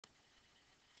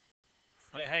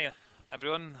Right, hi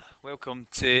everyone. Welcome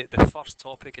to the first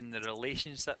topic in the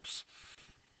relationships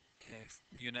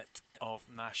unit of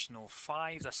National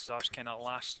 5. This is our kind of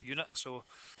last unit, so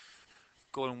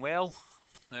going well.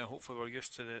 Now, hopefully, we're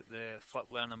used to the flip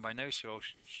learning by now, so you all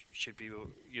should be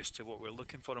used to what we're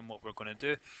looking for and what we're going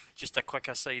to do. Just a quick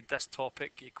aside, this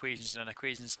topic, equations and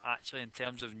inequations, actually in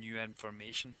terms of new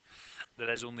information,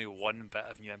 there is only one bit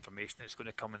of new information that's going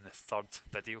to come in the third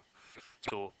video.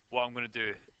 So what I'm going to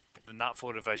do in that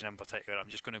full revision in particular, I'm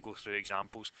just going to go through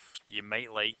examples. You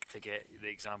might like to get the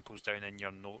examples down in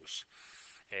your notes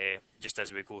just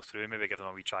as we go through, maybe give them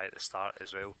a wee try at the start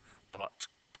as well. But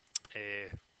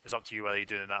it's up to you whether you're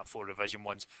doing that full revision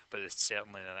ones, but it's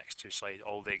certainly in the next two slides,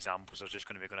 all the examples are just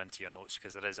going to be going into your notes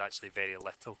because there is actually very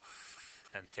little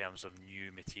in terms of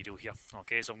new material here.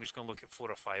 Okay, so I'm just going to look at 4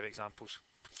 or 5 examples.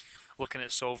 Looking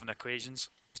at solving equations,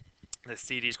 the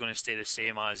theory is going to stay the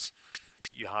same as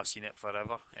you have seen it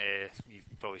forever.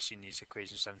 You've probably seen these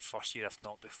equations in first year, if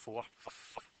not before.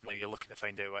 Now you're looking to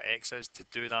find out what x is. To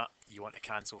do that, you want to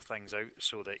cancel things out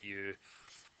so that you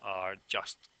are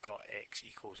just got x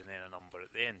equals and then a number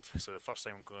at the end. So the first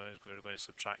thing we're going to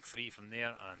subtract 3 from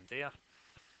there and there,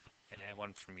 and then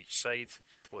 1 from each side,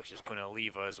 which is going to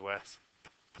leave us with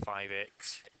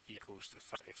 5x equals to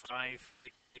 35.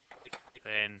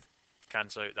 Then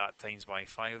cancel out that times by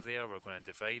 5 there, we're going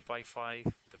to divide by 5,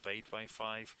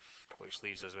 which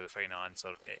leaves us with a final answer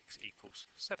x equals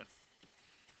 7.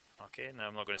 Okay, now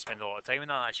I'm not going to spend a lot of time on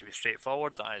that, that should be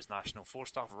straightforward. That is National 4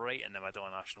 stuff right in the middle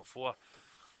of National 4.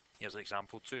 Here's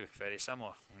example 2, very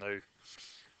similar. Now,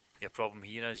 your problem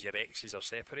here is your x's are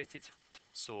separated,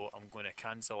 so I'm going to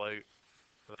cancel out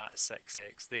that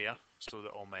 6x there so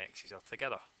that all my x's are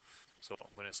together. So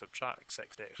I'm going to subtract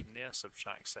 6x from there,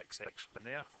 subtract 6x from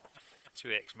there.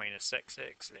 2x minus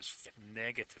 6x is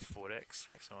negative 4x,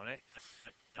 sorry,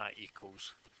 that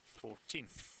equals 14.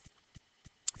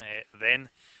 Then,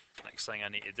 next thing I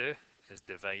need to do is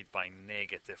divide by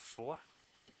negative 4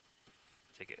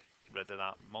 to get rid of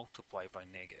that multiply by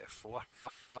negative 4,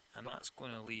 and that's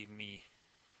going to leave me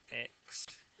x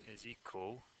is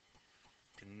equal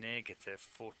to negative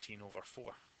 14 over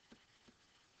 4.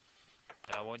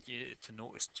 I want you to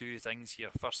notice 2 things here.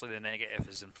 Firstly, the negative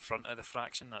is in front of the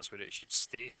fraction, that's where it should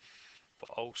stay, but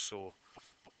also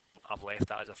I've left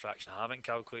that as a fraction. I haven't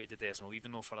calculated the decimal,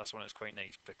 even though for this one it's quite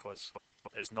nice because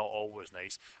it's not always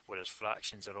nice, whereas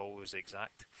fractions are always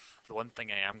exact. The one thing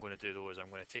I am going to do though is I'm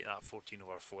going to take that 14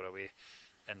 over 4 away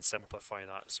and simplify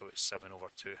that so it's 7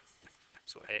 over 2.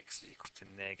 So x is equal to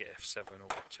negative 7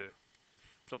 over 2.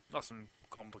 So nothing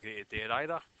complicated there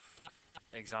either.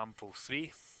 Example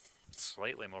 3,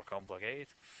 slightly more complicated.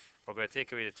 We're going to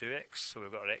take away the 2x, so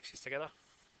we've got our x's together.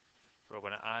 We're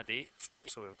going to add 8,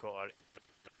 so we've got our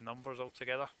numbers all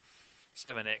together.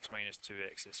 7x minus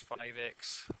 2x is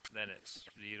 5x, then it's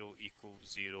 0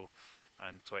 equals 0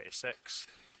 and 26.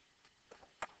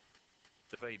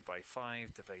 Divide by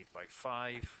 5, divide by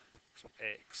 5, so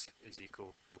x is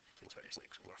equal to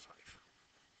 26 over 5.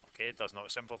 Okay, it does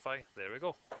not simplify, there we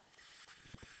go.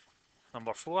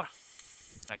 Number 4,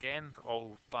 again,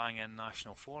 all bang in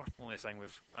National 4, only thing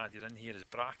we've added in here is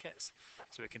brackets,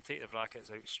 so we can take the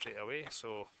brackets out straight away,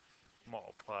 so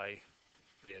multiply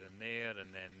there and there,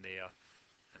 and then there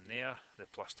and there. The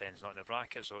plus 10 is not in the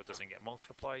bracket, so it doesn't get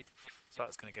multiplied. So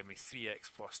that's going to give me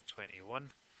 3x plus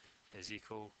 21 is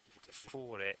equal to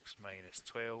 4x minus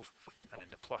 12, and then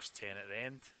the plus 10 at the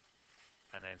end,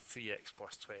 and then 3x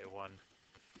plus 21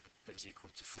 is equal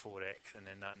to 4x, and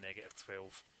then that negative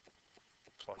 12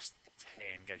 plus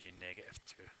 10 gives you negative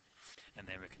 2. And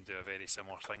then we can do a very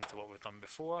similar thing to what we've done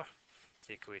before.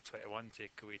 Take away 21,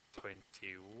 take away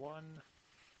 21,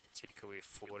 take away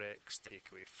 4x, take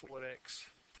away 4x.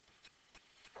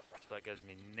 So that gives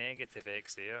me negative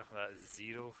x there, that is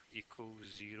 0 equals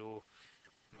 0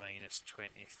 minus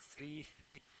 23,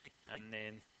 and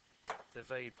then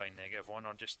divide by negative 1,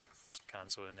 or just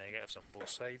cancel the negatives on both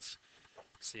sides.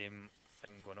 Same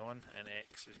thing going on, and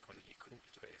x is going to equal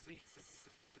 23.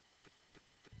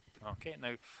 Okay,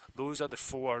 now those are the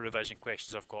 4 revision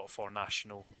questions I've got for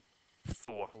National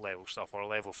 4 level stuff, or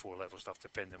level 4 level stuff,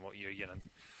 depending on what year you're in.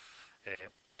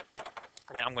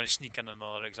 I'm going to sneak in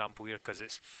another example here because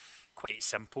it's quite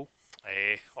simple,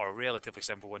 or relatively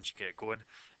simple once you get going,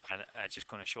 and I'm just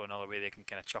going to show another way they can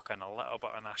kind of chuck in a little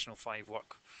bit of National 5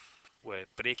 work with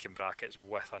breaking brackets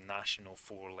with a National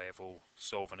 4 level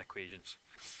solving equations.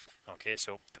 Okay,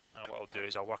 so what I'll do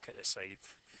is I'll work at the side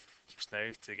just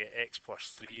now to get x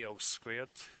plus 3 all squared.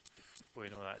 We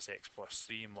know that's x plus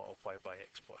 3 multiplied by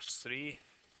x plus 3,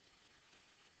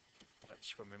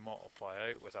 which when we multiply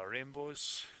out with our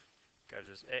rainbows gives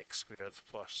us x squared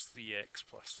plus 3x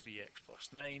plus 3x plus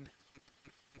 9,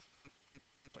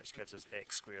 which gives us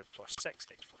x squared plus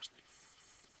 6x plus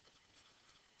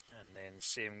 9. And then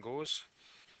same goes.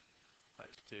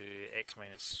 Let's do x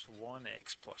minus 1,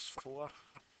 x plus 4.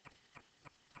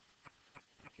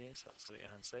 Okay, so that's the right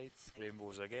hand side.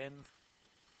 Rainbows again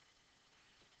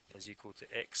is equal to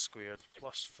x squared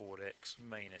plus 4x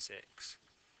minus x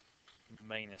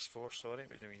minus 4, sorry,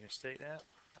 we made a mistake there.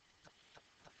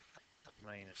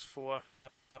 Minus 4,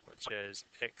 which is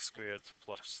x squared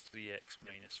plus 3x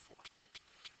minus 4.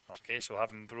 Okay, so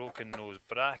having broken those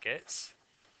brackets,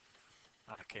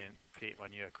 I can create my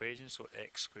new equation. So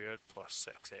x squared plus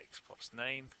 6x plus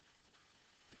 9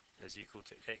 is equal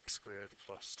to x squared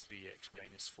plus 3x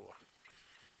minus 4.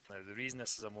 Now, the reason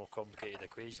this is a more complicated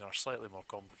equation, or slightly more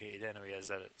complicated anyway, is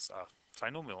that it's a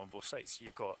trinomial on both sides.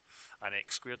 You've got an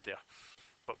x squared there.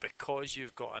 But because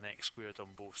you've got an x squared on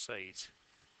both sides,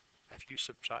 if you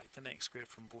subtract an x squared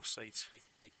from both sides,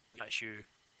 that's you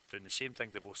doing the same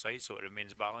thing to both sides, so it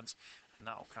remains balanced, and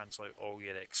that'll cancel out all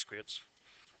your x squareds.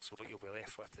 So what you'll be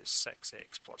left with is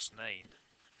 6x plus 9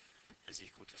 is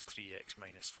equal to 3x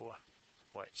minus 4,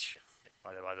 which,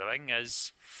 by the way, the ring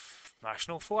is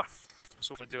rational 4.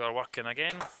 So if we do our working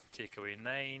again, take away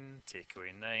 9, take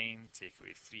away 9, take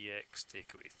away 3x,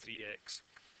 take away 3x,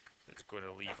 it's going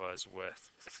to leave us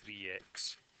with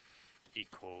 3x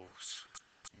equals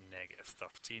negative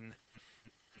 13,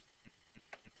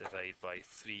 divide by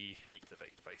 3,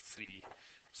 divide by 3,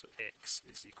 so x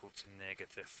is equal to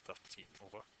negative 13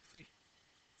 over 3.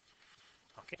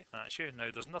 Okay, that's you. Now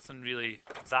there's nothing really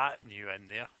that new in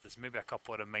there. There's maybe a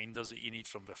couple of reminders that you need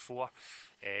from before,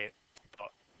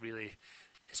 but really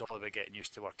it's all about getting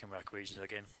used to working with equations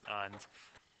again, and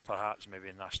perhaps maybe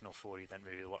in National 4 you didn't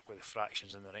really work with the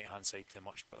fractions on the right hand side too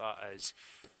much, but that is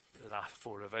that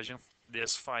for revision.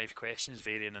 There's 5 questions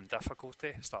varying in difficulty.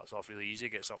 It starts off really easy,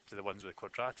 gets up to the ones with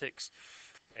quadratics.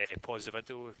 Pause the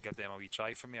video, give them a wee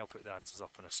try for me. I'll put the answers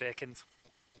up in a second.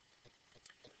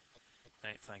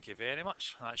 Right, thank you very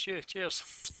much. That's you. Cheers.